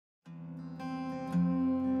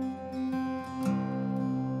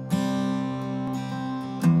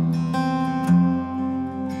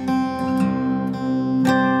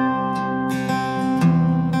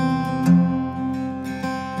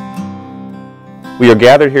We are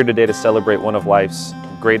gathered here today to celebrate one of life's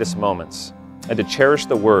greatest moments and to cherish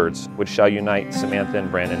the words which shall unite Samantha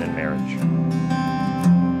and Brandon in marriage.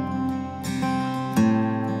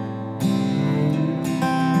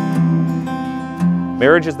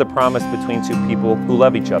 Marriage is the promise between two people who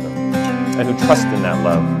love each other and who trust in that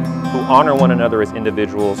love, who honor one another as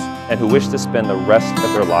individuals, and who wish to spend the rest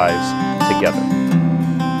of their lives together.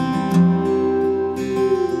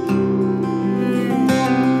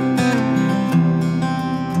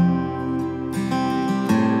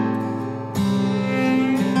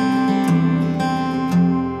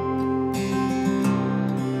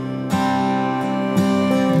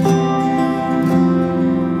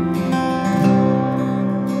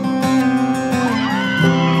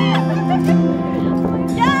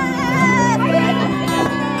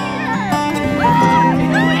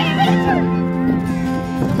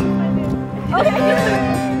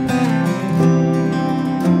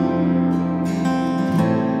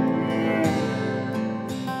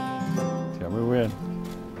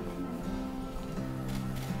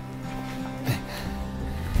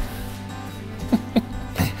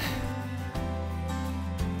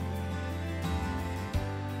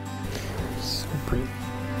 So pretty.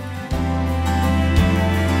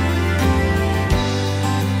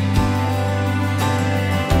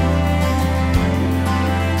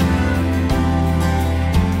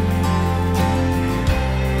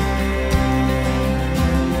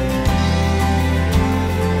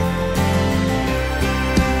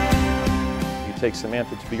 You take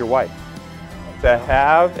Samantha to be your wife, to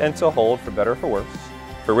have and to hold for better or for worse,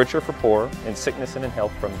 for richer or for poor, in sickness and in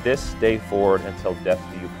health, from this day forward until death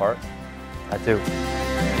do you part. I do.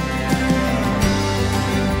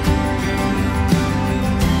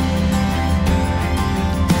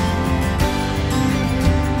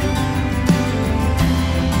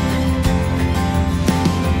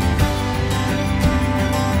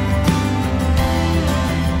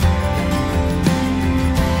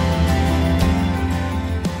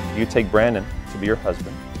 You take Brandon to be your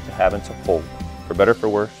husband, to have and to hold, for better, for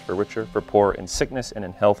worse, for richer, for poor, in sickness and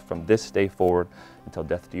in health, from this day forward until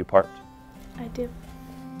death do you part. I do.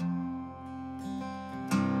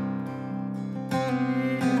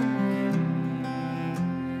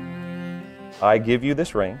 I give you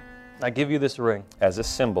this ring I give you this ring as a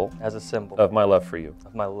symbol of my love for you.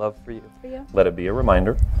 my love for you. For you. Let it be a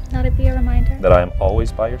reminder Let it be a reminder that I am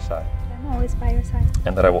always by your side I'm always by your side.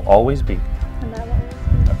 and that I will always be And that I will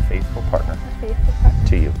always a faithful partner be a faithful partner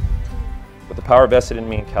to you. With the power vested in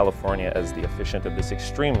me in California as the officiant of this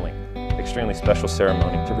extremely special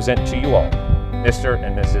ceremony, to present to you all Mr.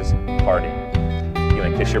 and Mrs. Hardy. You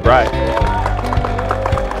may kiss your bride.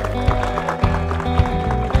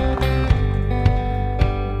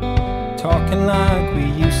 Talking like we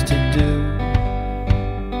used to do.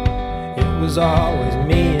 It was always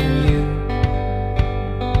me and you,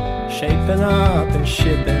 shaping up and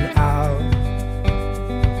shipping out.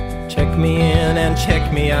 Check me in and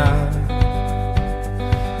check me out.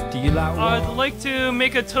 Do you like I'd like to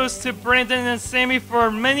make a toast to Brandon and Sammy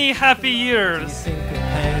for many happy years. think of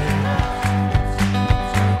pain?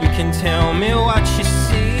 You can tell me what you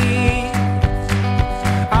see.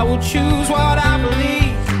 I will choose what I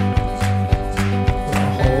believe.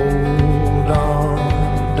 Hold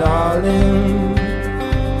on, darling.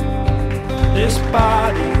 This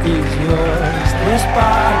body is yours. This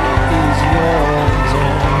body is yours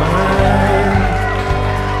and mine.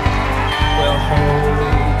 Well,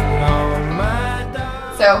 hold on, my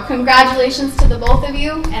darling. So congratulations to the both of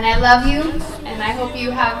you, and I love you, and I hope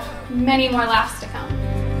you have many more laughs to come.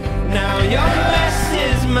 Now your mess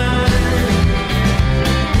is mine.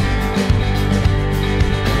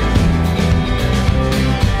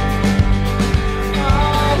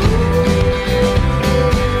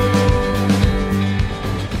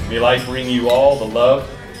 May life bring you all the love,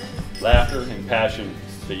 laughter, and passion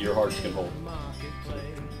that your hearts can hold.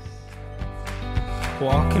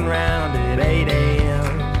 Walking round at 8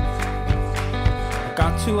 a.m.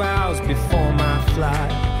 Got 2 hours before my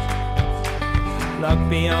flight. Luck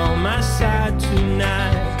be on my side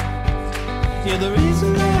tonight. You're the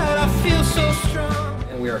reason that I feel so strong.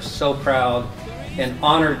 And we are so proud and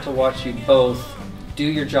honored to watch you both do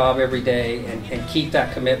your job every day and keep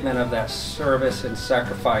that commitment of that service and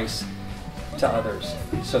sacrifice to others.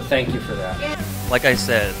 So thank you for that. Like I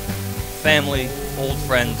said, family, old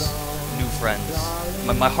friends, new friends.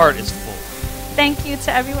 My heart is full. Thank you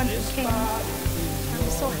to everyone who came. I'm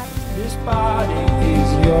so happy. This body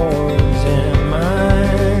is yours and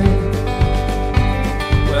mine.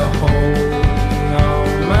 Well, hold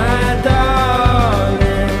on, my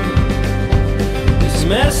darling. This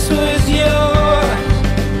mess was yours.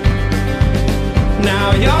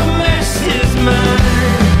 Now you're